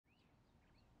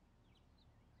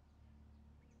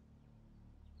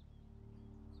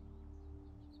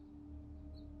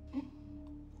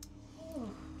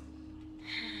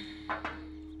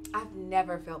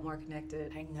never felt more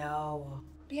connected. I know.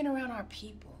 Being around our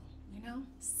people, you know?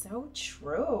 So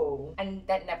true. And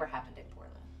that never happened in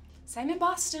Portland. Same in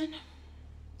Boston.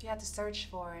 You had to search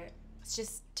for it. It's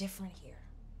just different here.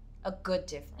 A good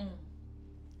different.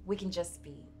 We can just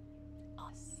be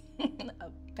us.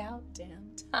 About damn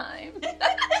time.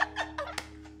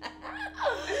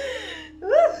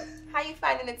 How you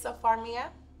finding it so far, Mia?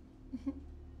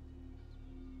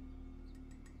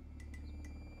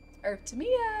 To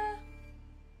Mia.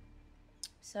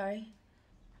 Sorry.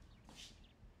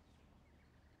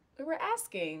 We were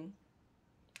asking,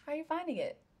 how are you finding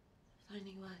it?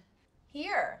 Finding what?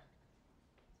 Here.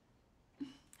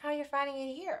 How are you finding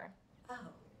it here? Oh,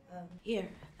 here.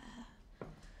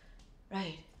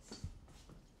 Right.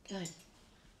 Good.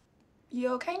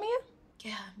 You okay, Mia?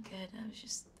 Yeah, I'm good. I was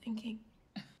just thinking.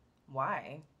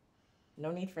 Why?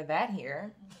 No need for that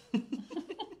here. I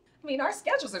mean, our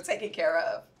schedules are taken care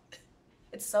of.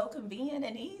 It's so convenient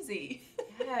and easy.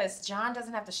 Yes, John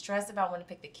doesn't have to stress about when to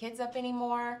pick the kids up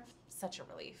anymore. Such a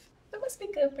relief. That must be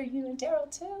good for you and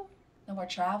Daryl, too. No more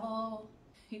travel.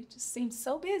 You just seem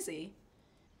so busy.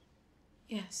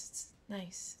 Yes, it's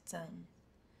nice. It's,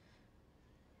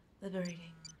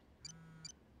 liberating.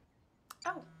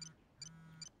 Oh.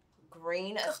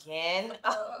 Green again?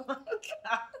 Oh, God.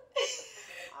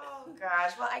 Oh,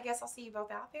 gosh. Well, I guess I'll see you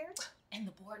both out there. And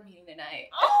the board meeting tonight.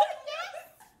 Oh, yes!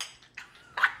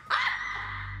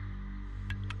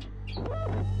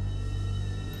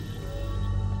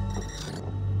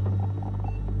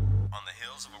 On the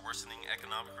heels of a worsening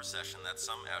economic recession that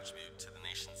some attribute to the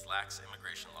nation's lax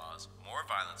immigration laws, more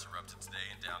violence erupted today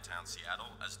in downtown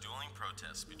Seattle as dueling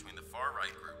protests between the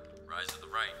far-right group, Rise of the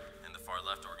Right, and the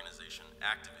far-left organization,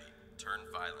 Activate,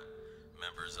 turned violent.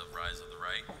 Members of Rise of the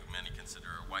Right, who many consider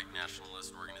a white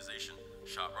nationalist organization,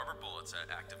 shot rubber bullets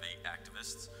at Activate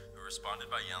activists who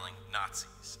responded by yelling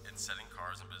Nazis and setting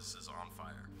cars and businesses on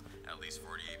fire. At least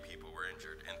 48 people were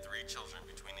injured, and 3 children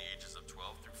between the ages of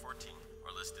 12 through 14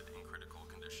 are listed in critical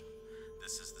condition.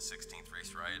 This is the 16th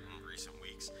race riot in recent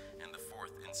weeks, and the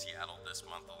 4th in Seattle this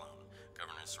month alone.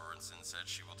 Governor Sorensen said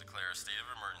she will declare a state of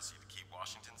emergency to keep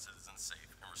Washington citizens safe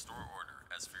and restore order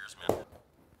as fears mounted.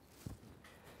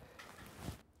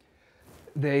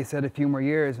 They said a few more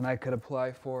years and I could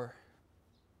apply for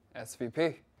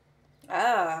SVP.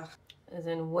 Ah, as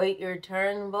in wait your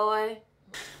turn, boy.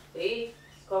 See?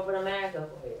 It's corporate America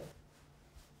for you.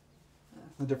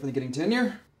 No different than getting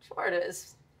tenure? Sure it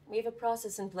is. We have a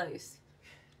process in place.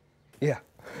 Yeah,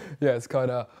 it's called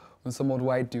when some old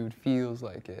white dude feels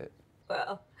like it.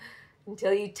 Well,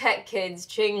 until you tech kids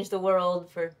change the world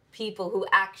for people who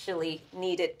actually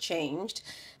need it changed,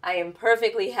 I am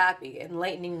perfectly happy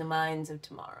enlightening the minds of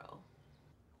tomorrow.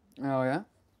 Oh, yeah?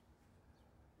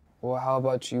 Well, how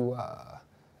about you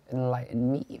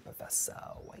enlighten me, Professor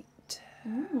White?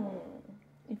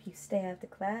 If you stay after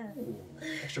class.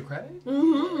 Extra credit?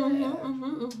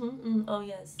 Oh,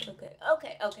 yes. Okay.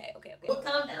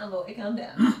 Calm down, boy. Calm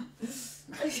down.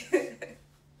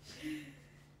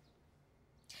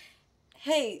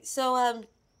 Hey, so,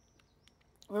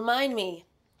 remind me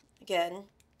again,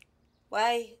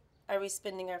 why are we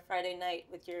spending our Friday night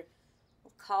with your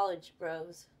college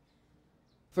bros?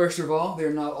 First of all,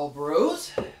 they're not all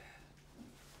bros.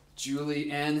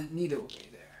 Julie and Nita will be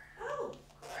there. Oh,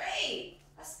 great.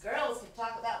 Us girls can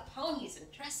talk about ponies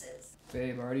and dresses.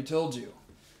 Babe, I already told you.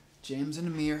 James and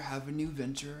Amir have a new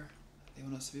venture they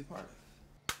want us to be a part of.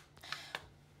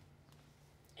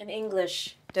 In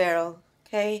English, Daryl,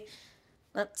 okay?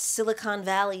 Not Silicon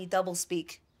Valley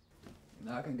doublespeak.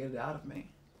 You're not gonna get it out of me.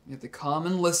 You have to come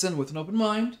and listen with an open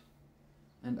mind,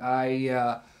 and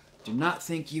I do not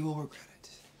think you will regret it.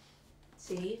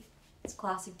 See? It's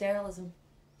classic Darylism.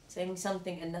 Saying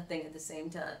something and nothing at the same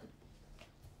time.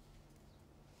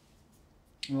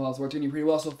 Well, it's working pretty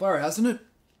well so far, hasn't it?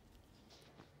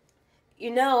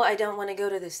 You know I don't want to go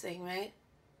to this thing, right?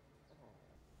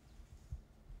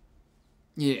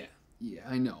 Yeah,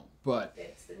 I know, but...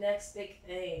 It's the next big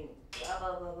thing. Blah,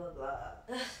 blah, blah, blah,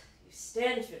 blah. You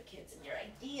stand for kids and your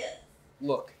ideas.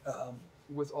 Look,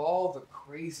 with all the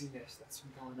craziness that's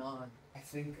been going on, I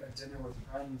think a dinner with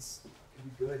friends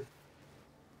could be good.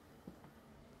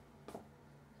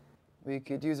 We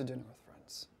could use a dinner with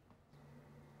friends.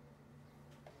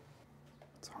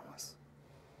 It's harmless.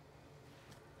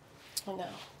 I know.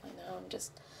 I'm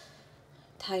just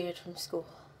tired from school.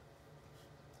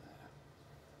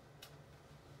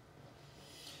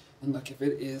 And look, if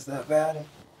it is that bad,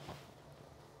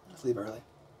 let's leave early.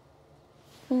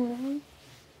 Mm-hmm.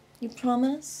 You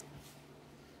promise?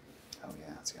 Oh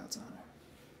yeah, it's God's honor.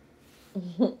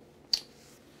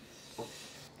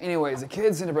 Anyways, the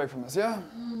kids need a break from us, yeah?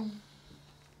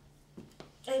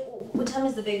 time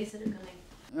is the babysitter coming?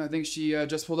 I think she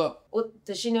just pulled up. Well,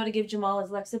 does she know to give Jamal his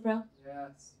Lexapro?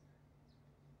 Yes.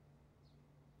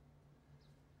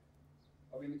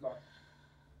 I'll be in the car.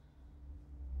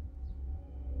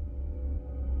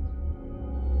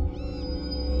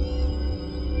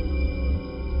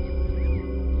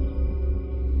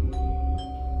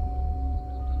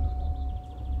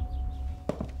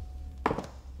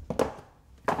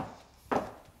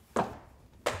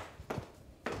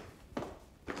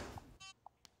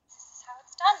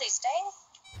 Done these days.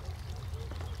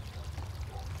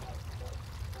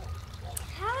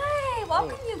 Hi,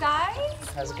 welcome you guys.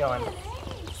 How's it going?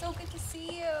 Hey, so good to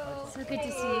see you. So good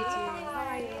to see you too. How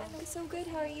are you? I'm so good.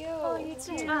 How are you? Oh, you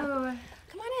too.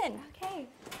 Come on in. Okay.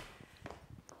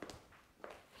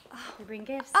 We bring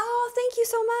gifts. Oh, thank you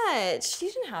so much.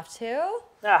 You didn't have to.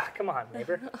 Ah, come on,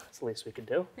 neighbor. That's the least we could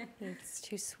do. It's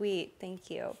too sweet. Thank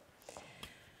you.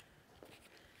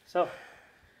 So,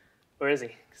 where is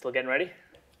he? Still getting ready?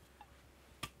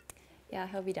 Yeah,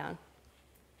 he'll be down.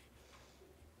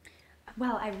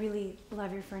 Well, I really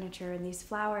love your furniture and these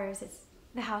flowers.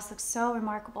 The house looks so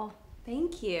remarkable.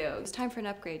 Thank you. It's time for an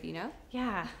upgrade, you know?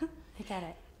 Yeah, I get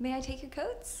it. May I take your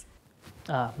coats?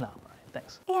 No, all right,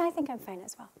 thanks. Yeah, I think I'm fine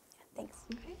as well. Yeah, thanks.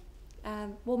 Okay.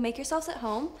 Well, make yourselves at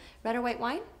home. Red or white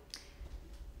wine?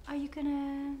 Are you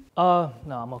gonna? No,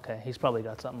 I'm okay. He's probably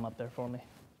got something up there for me.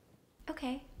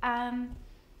 Okay. Why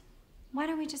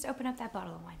don't we just open up that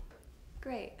bottle of wine?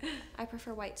 Great. I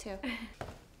prefer white too.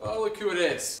 Oh, look who it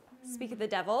is. Speak of the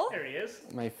devil. There he is.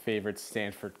 My favorite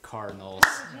Stanford Cardinals.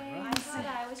 I thought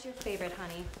I was your favorite,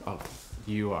 honey. Oh,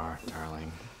 you are,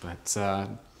 darling. But,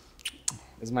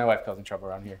 is my wife causing trouble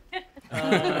around here?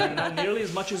 Not nearly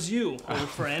as much as you, old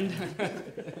friend.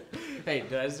 Hey,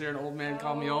 is there an old man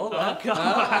call me old? Oh,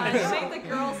 God. Make the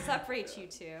girls separate you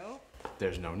two.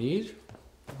 There's no need.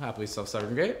 I'll happily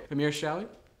self-segregate. Come here, shall we?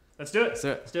 Let's do it. Let's do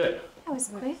it. Let's do it. That was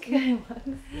quick.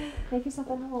 Make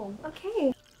yourself at home.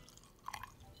 Okay.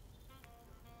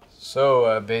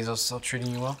 So, Basil's still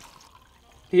treating you well?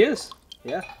 He is.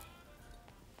 Yeah.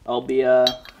 I'll be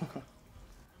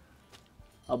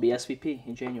SVP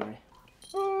in January.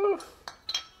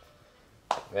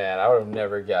 Man, I would have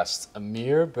never guessed.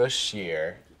 Amir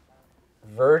Bashir,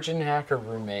 virgin hacker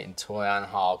roommate in Toyon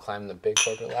Hall, climbing the big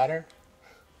corporate ladder?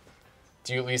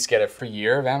 Do you at least get a free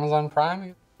year of Amazon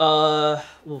Prime? Well,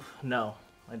 no,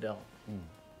 I don't.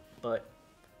 But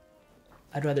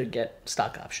I'd rather get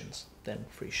stock options than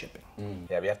free shipping.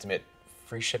 Yeah, but you have to admit,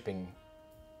 free shipping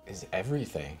is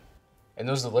everything. And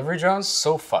those delivery drones,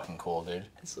 so fucking cool, dude.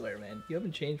 I swear, man, you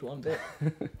haven't changed one bit.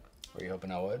 Were you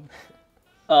hoping I would?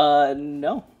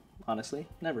 No, honestly,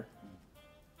 never.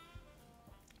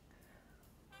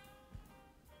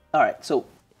 All right, so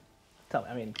tell me,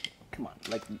 I mean, come on,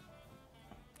 like,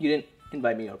 you didn't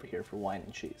invite me over here for wine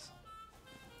and cheese.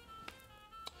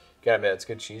 Gotta admit, it's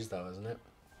good cheese though, isn't it?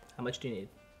 How much do you need?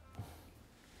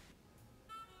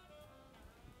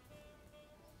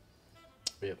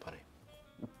 We have plenty.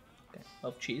 Okay,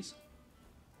 of cheese?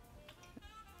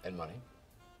 And money.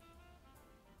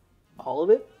 All of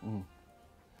it?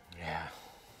 Yeah.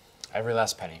 Every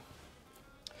last penny.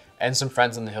 And some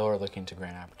friends on the Hill are looking to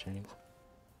grant opportunities.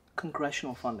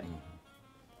 Congressional funding.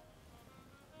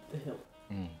 The Hill.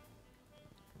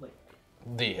 Like,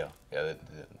 The Hill. Yeah,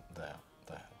 the Hill.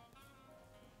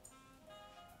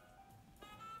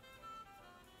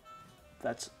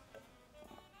 that's...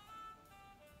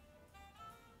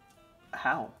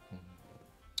 How?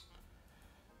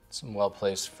 Some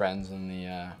well-placed friends in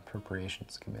the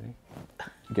Appropriations Committee.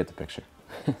 You get the picture.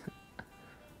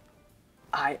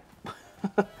 I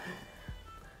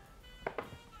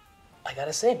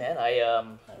gotta say, man, I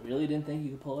really didn't think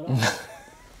you could pull it off.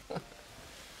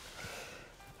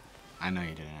 I know you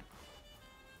didn't.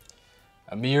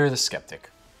 Amir the Skeptic.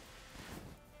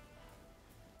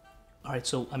 All right,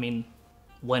 so, I mean,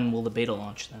 when will the beta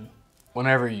launch then?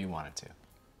 Whenever you want it to.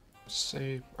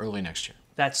 Say early next year.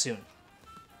 That soon.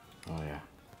 Oh yeah.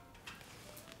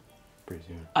 Pretty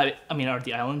soon. I mean, are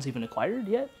the islands even acquired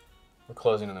yet? We're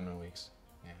closing on them in weeks.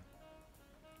 Yeah.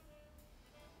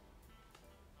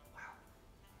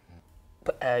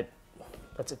 But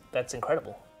that's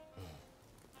incredible.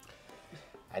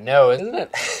 I know, isn't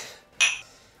it?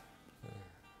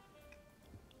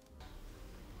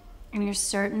 And you're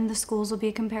certain the schools will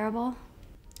be comparable?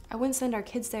 I wouldn't send our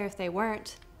kids there if they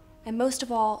weren't. And most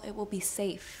of all, it will be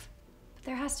safe. But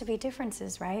there has to be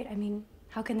differences, right? I mean,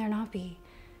 how can there not be?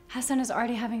 Hassan is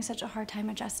already having such a hard time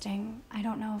adjusting. I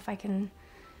don't know if I can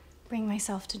bring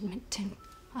myself to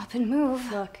up and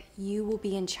move. Look, you will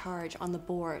be in charge on the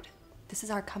board. This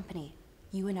is our company,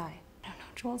 you and I. No,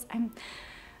 Jules, I'm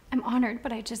I'm honored,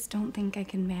 but I just don't think I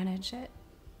can manage it,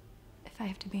 if I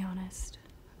have to be honest.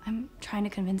 I'm trying to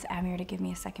convince Amir to give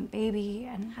me a second baby,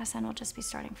 and Hassan will just be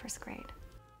starting first grade.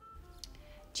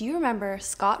 Do you remember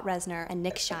Scott Resner and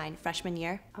Nick Shine freshman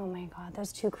year? Oh my God,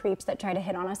 those two creeps that try to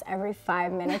hit on us every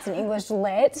 5 minutes in English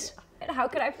lit. How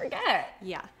could I forget?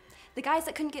 Yeah. The guys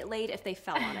that couldn't get laid if they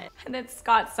fell on it. And then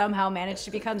Scott somehow managed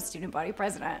to become student body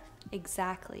president.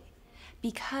 Exactly.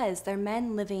 Because they're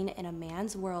men living in a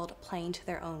man's world playing to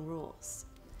their own rules.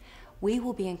 We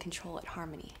will be in control at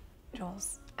Harmony.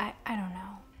 Jules, I don't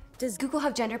know. Does Google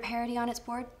have gender parity on its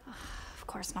board? Of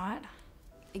course not.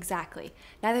 Exactly.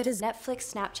 Neither does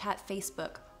Netflix, Snapchat,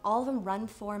 Facebook. All of them run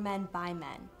for men by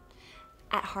men.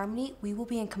 At Harmony, we will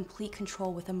be in complete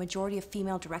control with a majority of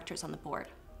female directors on the board.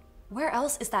 Where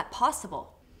else is that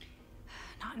possible?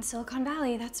 Not in Silicon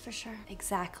Valley, that's for sure.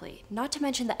 Exactly. Not to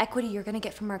mention the equity you're gonna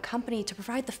get from our company to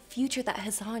provide the future that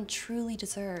Hassan truly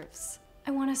deserves.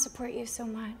 I want to support you so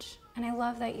much. And I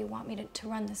love that you want me to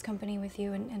run this company with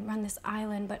you and run this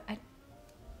island, but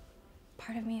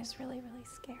part of me is really, really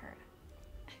scared.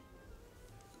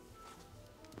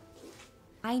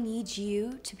 I need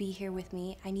you to be here with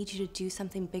me. I need you to do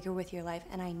something bigger with your life,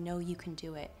 and I know you can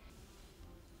do it.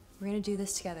 We're gonna do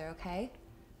this together, okay?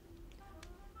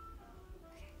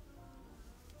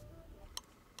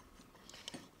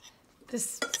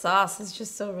 This sauce is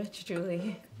just so rich,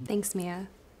 Julie. Thanks, Mia.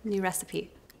 New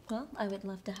recipe. Well, I would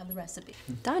love to have the recipe.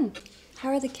 Done. How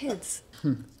are the kids?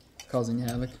 Causing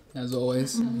havoc, as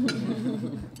always.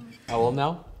 How old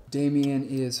now? Damien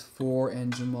is 4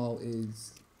 and Jamal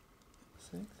is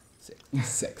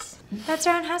 6. That's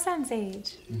around Hassan's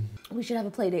age. We should have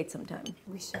a play date sometime.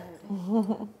 We should.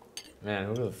 Man,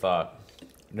 who would have thought?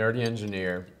 Nerdy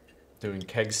engineer doing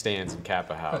keg stands in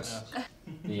Kappa House.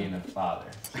 Being a father.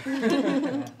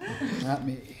 Not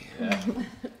me. Yeah.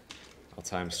 All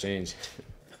times change.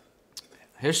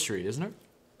 History, isn't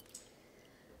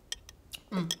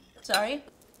it? Sorry?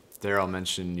 Daryl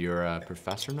mentioned you're a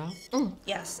professor now?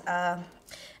 Yes,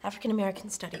 African American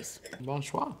Studies.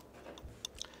 Bonsoir.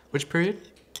 Which period?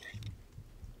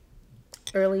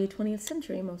 Early 20th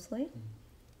century, mostly.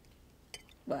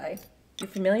 Why? You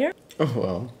familiar? Oh,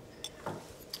 well,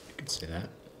 you could say that.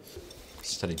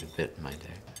 Studied a bit in my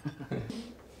day.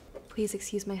 Please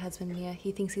excuse my husband, Mia.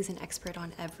 He thinks he's an expert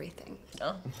on everything.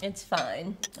 Oh, it's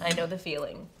fine. I know the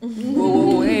feeling.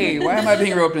 Whoa, hey, why am I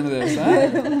being roped into this,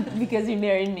 huh? Because you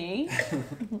married me.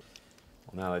 Well,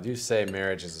 now, they do say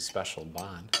marriage is a special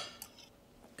bond.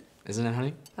 Isn't it,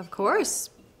 honey? Of course.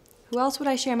 Who else would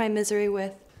I share my misery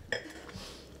with?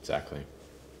 Exactly.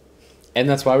 And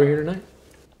that's why we're here tonight?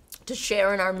 To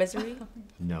share in our misery?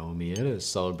 No, Mia, to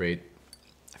celebrate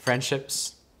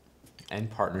friendships and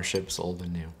partnerships old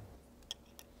and new.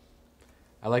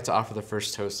 I'd like to offer the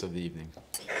first toast of the evening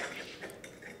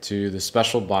to the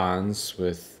special bonds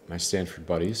with my Stanford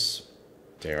buddies,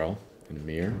 Daryl and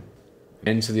Amir,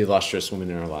 and to the illustrious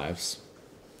women in our lives,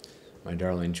 my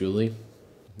darling Julie,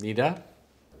 Nita,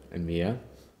 and Mia,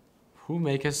 who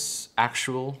make us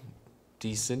actual,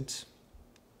 decent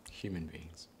human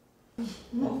beings.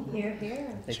 Here,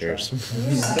 here. Cheers.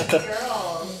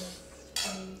 Girls.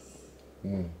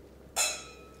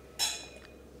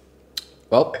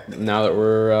 Well, now that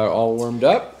we're all warmed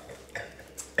up,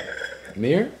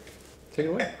 Amir, take it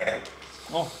away.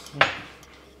 Oh,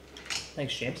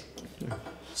 thanks, James.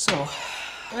 So,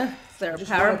 is there a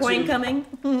PowerPoint coming?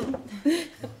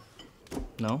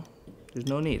 No, there's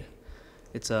no need.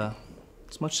 It's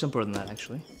much simpler than that,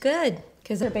 actually. Good,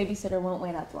 because our babysitter won't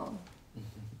wait up long.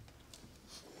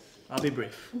 I'll be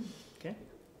brief. Okay.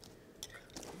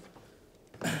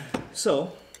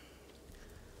 So,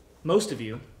 most of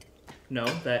you know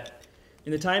that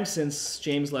in the time since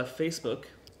James left Facebook,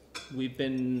 we've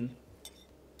been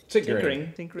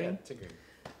tinkering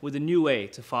with a new way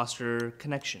to foster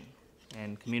connection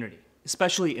and community,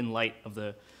 especially in light of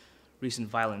the recent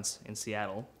violence in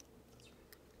Seattle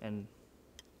and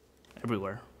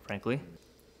everywhere, frankly.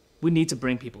 We need to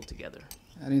bring people together.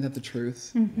 Ain't that the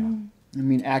truth? Mm-hmm. I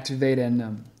mean, activate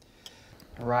and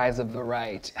rise of the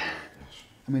right.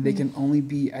 I mean, they can only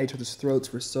be at each other's throats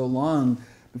for so long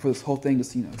before this whole thing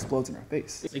just, explodes in our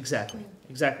face. Exactly.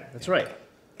 That's right.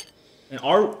 And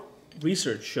our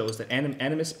research shows that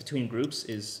animus between groups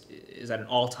is at an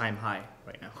all-time high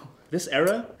right now. This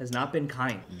era has not been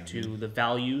kind to the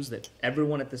values that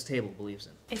everyone at this table believes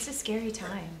in. It's a scary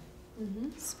time,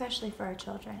 especially for our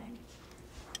children.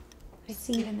 I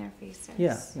see it in their faces.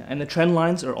 Yeah, and the trend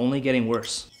lines are only getting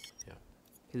worse. Yeah.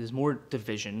 There's more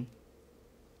division,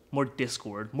 more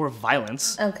discord, more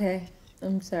violence. Okay,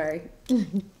 I'm sorry.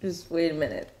 Just wait a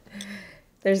minute.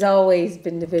 There's always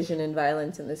been division and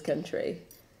violence in this country.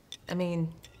 I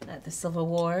mean, the Civil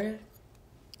War,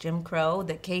 Jim Crow,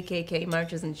 the KKK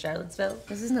marches in Charlottesville.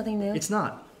 This is nothing new. It's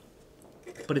not.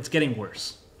 But it's getting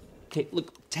worse. Okay,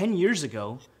 look, 10 years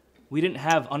ago, we didn't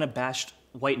have unabashed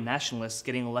white nationalists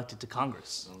getting elected to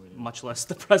Congress, much less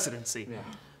the presidency. Yeah.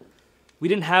 We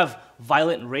didn't have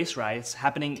violent race riots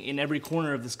happening in every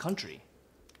corner of this country.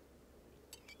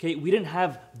 Okay, we didn't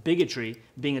have bigotry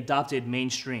being adopted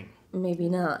mainstream. Maybe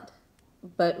not,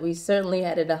 but we certainly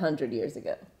had it 100 years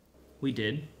ago. We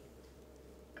did.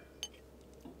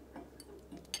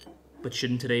 But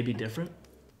shouldn't today be different?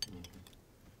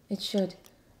 It should.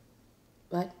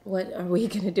 But what are we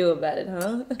gonna do about it,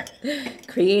 huh?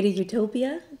 Create a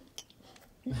utopia?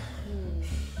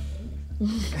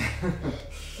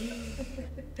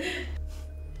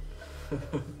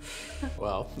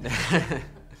 Well,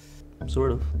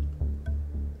 sort of.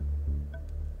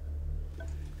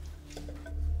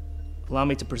 Allow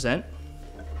me to present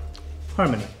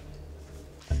Harmony.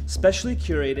 Specially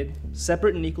curated,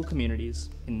 separate and equal communities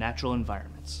in natural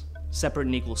environments. Separate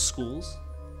and equal schools,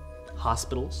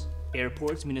 hospitals,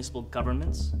 airports, municipal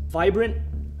governments. Vibrant,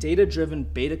 data-driven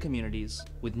beta communities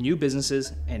with new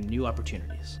businesses and new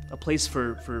opportunities. A place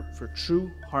for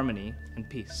true harmony and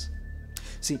peace.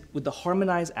 See, with the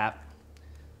Harmonize app,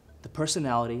 the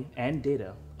personality and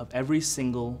data of every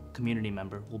single community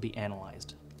member will be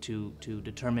analyzed to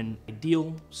determine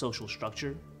ideal social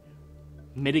structure,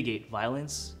 mitigate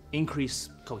violence, increase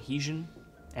cohesion,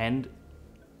 and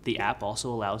the app also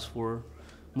allows for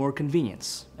more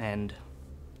convenience and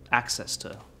access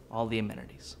to all the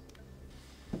amenities.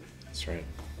 That's right.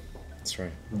 That's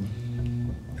right.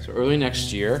 So early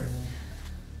next year,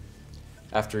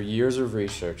 after years of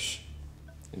research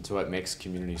into what makes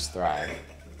communities thrive,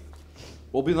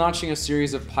 we'll be launching a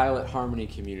series of pilot harmony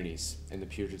communities in the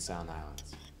Puget Sound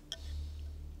Islands.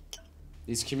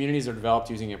 These communities are developed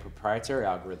using a proprietary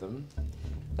algorithm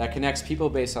that connects people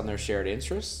based on their shared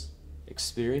interests,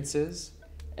 experiences,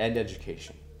 and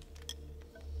education.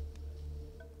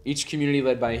 Each community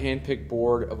led by a hand-picked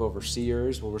board of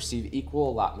overseers will receive equal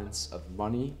allotments of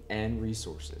money and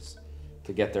resources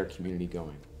to get their community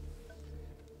going.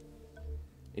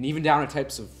 And even down to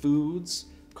types of foods,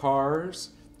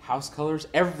 cars, house colors,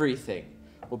 everything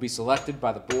will be selected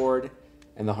by the board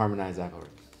and the Harmonized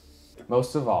algorithm.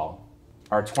 Most of all,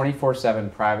 our 24/7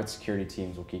 private security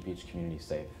teams will keep each community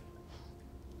safe.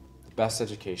 The best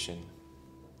education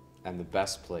and the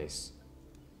best place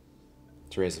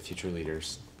to raise the future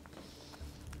leaders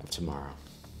of tomorrow.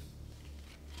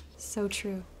 So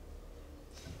true.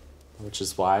 Which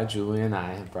is why Julie and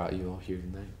I have brought you all here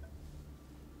tonight.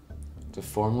 To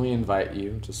formally invite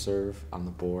you to serve on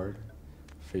the board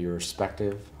for your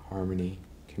respective Harmony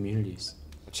communities.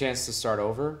 A chance to start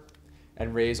over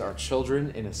and raise our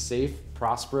children in a safe,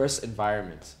 prosperous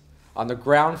environment on the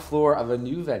ground floor of a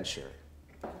new venture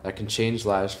that can change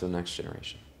lives for the next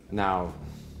generation. Now,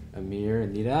 Amir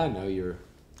and Nita, I know you're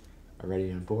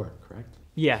already on board, correct?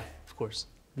 Yeah, of course.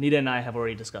 Nita and I have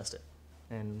already discussed it,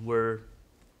 and we're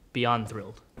beyond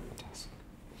thrilled. Fantastic.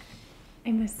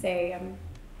 I must say,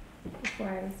 before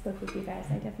I spoke with you guys,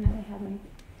 I definitely had my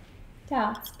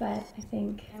doubts, but I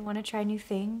think I want to try new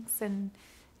things, and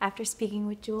after speaking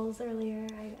with Jules earlier,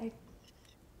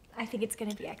 I think it's going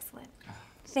to be excellent.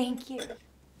 Thank you.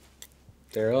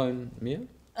 Daryl and Mia?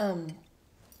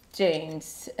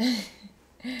 James,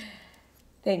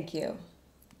 thank you,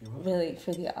 really,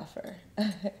 for the offer.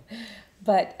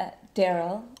 But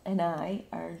Daryl and I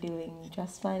are doing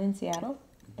just fine in Seattle,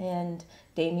 and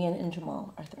Damien and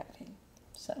Jamal are thriving,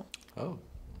 so. Oh.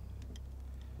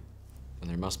 And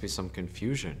there must be some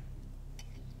confusion.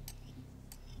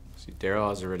 See, Daryl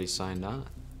has already signed on.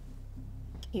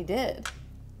 He did.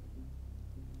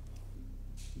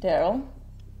 Daryl?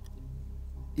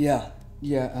 Yeah,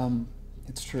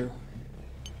 it's true.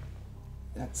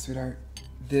 Sweetheart,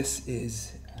 this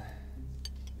is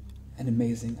an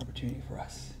amazing opportunity for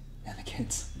us and the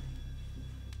kids.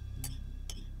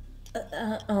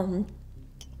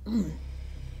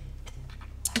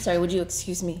 Sorry, would you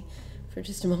excuse me for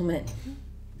just a moment?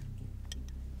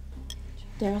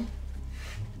 Daryl?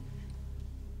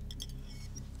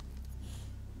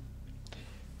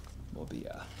 We'll be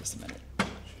just a minute.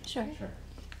 Sure.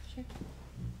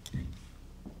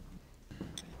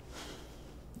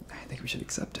 I think we should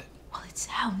accept it. Well, it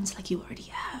sounds like you already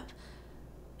have.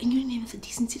 And you didn't even have the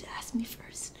decency to ask me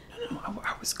first. No,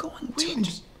 I was going When? to.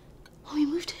 Just... When we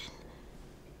moved in.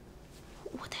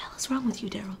 What the hell is wrong with you,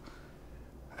 Daryl?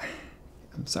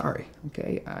 I'm sorry,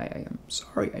 okay? I am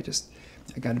sorry. I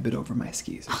got a bit over my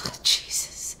skis. Okay? Oh,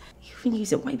 Jesus. You've been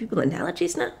using white people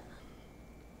analogies now?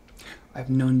 I've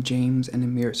known James and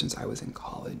Amir since I was in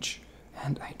college,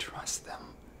 And I trust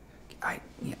them.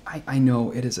 I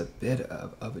know it is a bit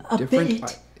of a different...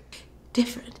 Bit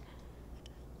different?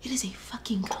 It is a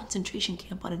fucking concentration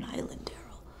camp on an island,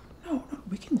 Daryl. No,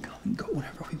 we can come and go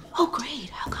whenever we want. Oh, great.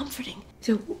 How comforting.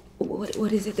 So,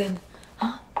 what is it then?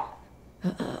 Huh?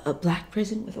 A black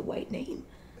prison with a white name?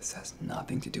 This has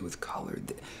nothing to do with color.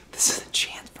 This is a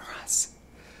chance for us.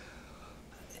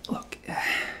 Look,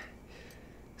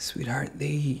 sweetheart,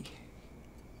 they're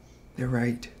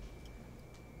right.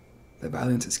 The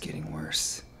violence is getting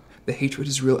worse. The hatred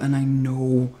is real, and I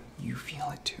know you feel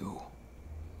it too.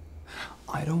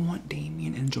 I don't want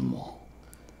Damien and Jamal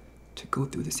to go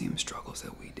through the same struggles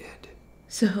that we did.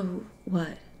 So,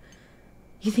 what?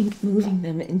 You think moving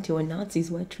them into a Nazi's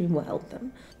wet dream will help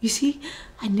them? You see,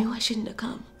 I knew I shouldn't have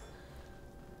come.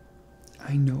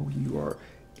 I know you are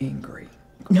angry.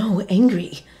 No,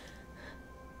 angry.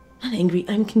 Not angry,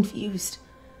 I'm confused.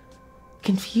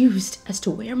 Confused as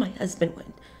to where my husband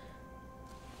went.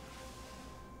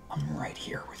 I'm right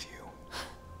here with you.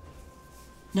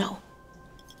 No.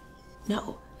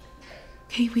 No.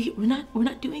 Okay, we're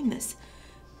not doing this.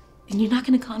 And you're not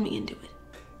gonna con me into it.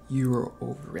 You are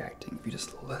overreacting if you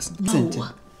just listen. No.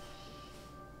 We're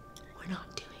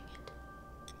not doing it.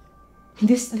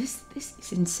 This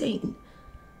is insane.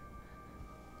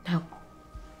 Now,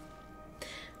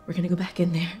 we're gonna go back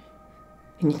in there,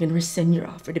 and you're gonna rescind your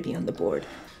offer to be on the board.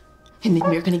 And then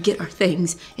we're gonna get our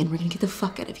things, and we're gonna get the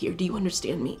fuck out of here. Do you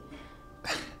understand me?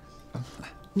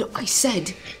 No, I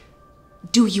said,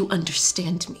 do you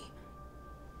understand me?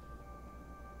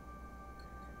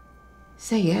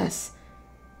 Say yes,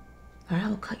 or I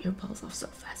will cut your balls off so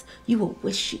fast, you will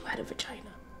wish you had a vagina.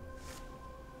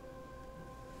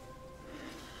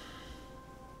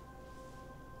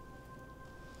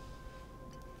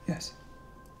 Yes.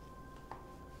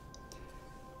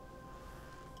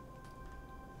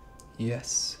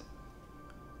 Yes.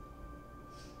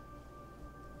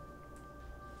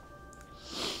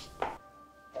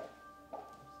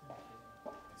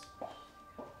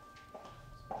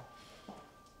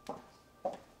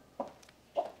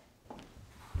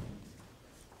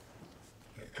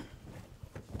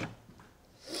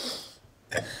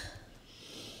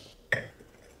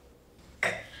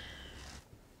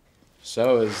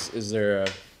 So, is there a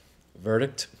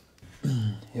verdict?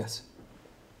 Yes.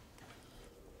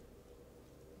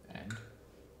 And?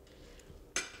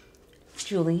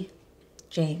 Julie,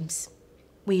 James,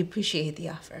 we appreciate the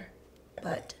offer,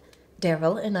 but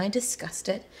Daryl and I discussed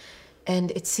it, and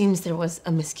it seems there was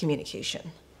a miscommunication.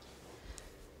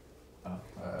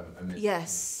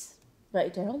 Yes.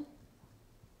 Right, Daryl?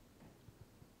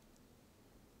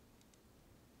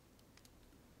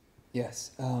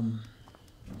 Yes. I'm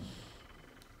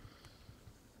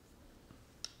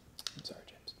sorry,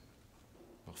 James.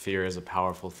 Well, fear is a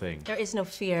powerful thing. There is no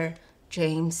fear,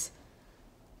 James.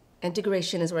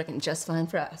 Integration is working just fine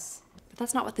for us. But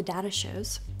that's not what the data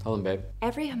shows. Tell him, babe.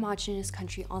 Every homogenous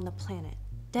country on the planet,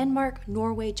 Denmark,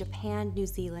 Norway, Japan, New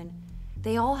Zealand,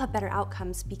 they all have better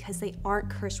outcomes because they aren't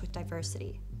cursed with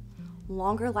diversity.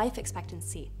 Longer life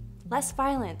expectancy, less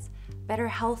violence, better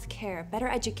health care, better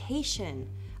education,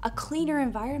 a cleaner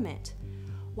environment.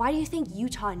 Why do you think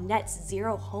Utah nets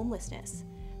zero homelessness?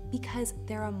 Because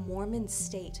they're a Mormon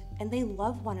state and they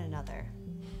love one another.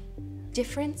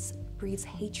 Difference breeds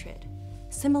hatred.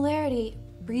 Similarity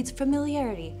breeds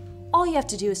familiarity. All you have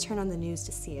to do is turn on the news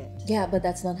to see it. Yeah, but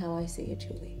that's not how I see it,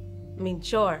 Julie. I mean,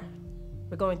 sure,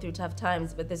 we're going through tough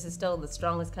times, but this is still the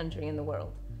strongest country in the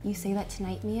world. You say that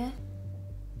tonight, Mia,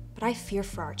 but I fear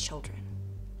for our children.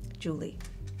 Julie,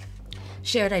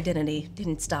 shared identity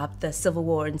didn't stop the civil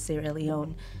war in Sierra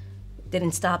Leone,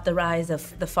 didn't stop the rise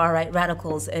of the far-right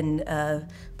radicals in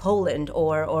Poland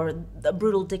or the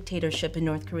brutal dictatorship in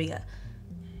North Korea.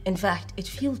 In fact, it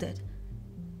fueled it,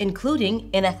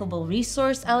 including inequitable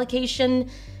resource allocation,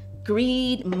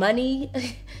 greed, money.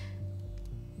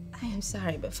 I am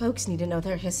sorry, but folks need to know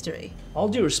their history. All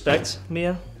due respect,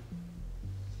 Mia,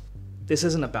 this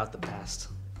isn't about the past,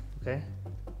 okay?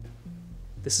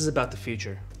 This is about the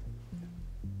future.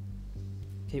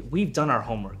 Okay, we've done our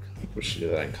homework. We should do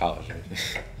that in college, right?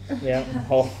 Yeah,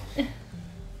 well,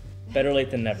 better late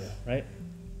than never, right?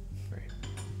 Right.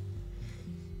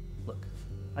 Look,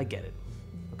 I get it,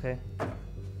 okay?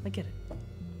 I get it.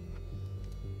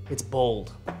 It's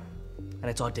bold, and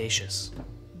it's audacious.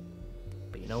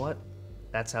 But you know what?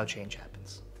 That's how change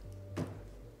happens.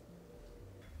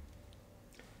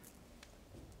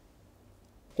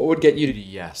 What would get you to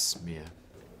yes, Mia?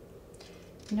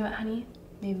 You know what, honey?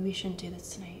 Maybe we shouldn't do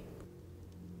this tonight.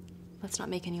 Let's not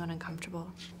make anyone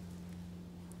uncomfortable.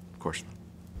 Of course not.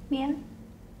 Mia,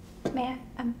 may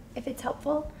I, if it's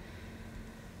helpful,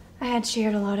 I had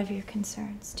shared a lot of your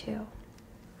concerns too.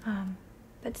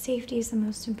 But safety is the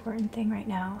most important thing right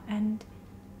now, and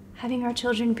having our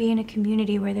children be in a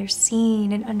community where they're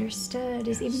seen and understood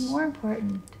is even more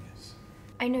important. Yes.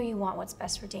 I know you want what's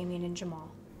best for Damien and Jamal,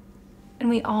 and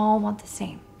we all want the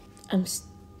same. I'm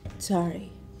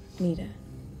sorry, Mehta.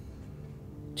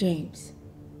 James.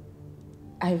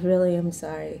 I really am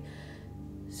sorry,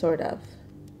 sort of.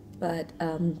 But,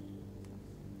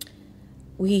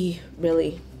 we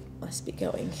really must be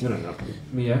going. No.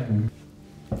 Mia?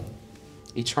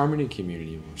 Each Harmony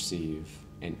community will receive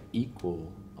an equal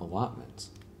allotment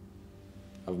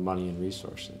of money and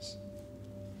resources.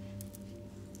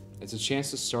 It's a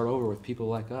chance to start over with people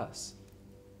like us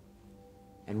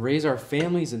and raise our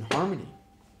families in harmony.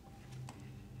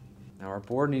 Now, our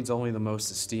board needs only the most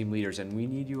esteemed leaders, and we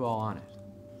need you all on it,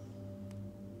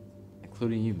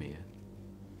 including you, Mia.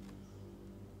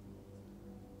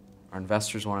 Our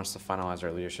investors want us to finalize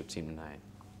our leadership team tonight.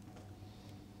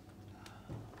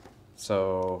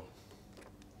 So,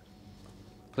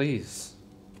 please,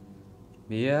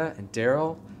 Mia and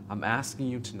Daryl, I'm asking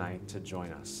you tonight to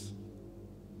join us.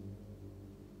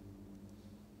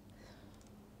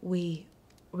 We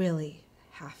really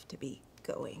have to be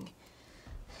going.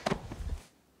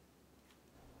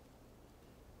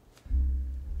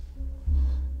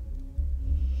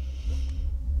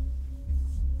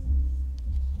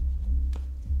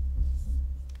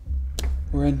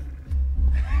 We're in.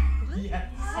 Yes.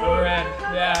 We're in.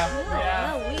 Yeah.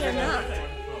 No, we are not.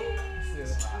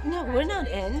 No, we're not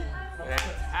in.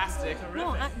 Fantastic.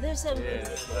 No, there's a...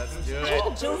 Let's do I'm it.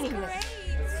 not joining this.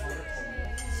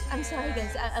 I'm sorry,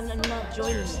 guys. I'm not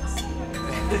joining this.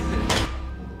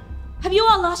 Have you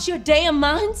all lost your damn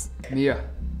minds? Mia.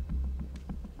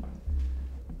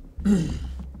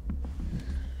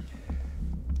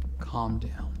 Calm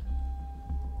down.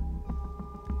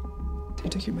 Do you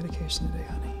take your medication today,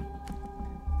 honey?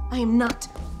 I am not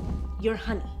your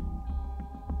honey.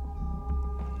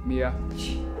 Mia.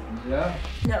 Mia.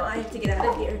 No, I have to get out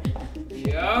of here.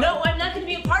 Mia. No, I'm not going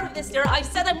to be a part of this, Terra. I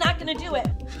said I'm not going to do it.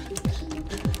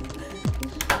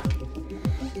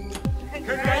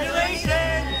 Congratulations!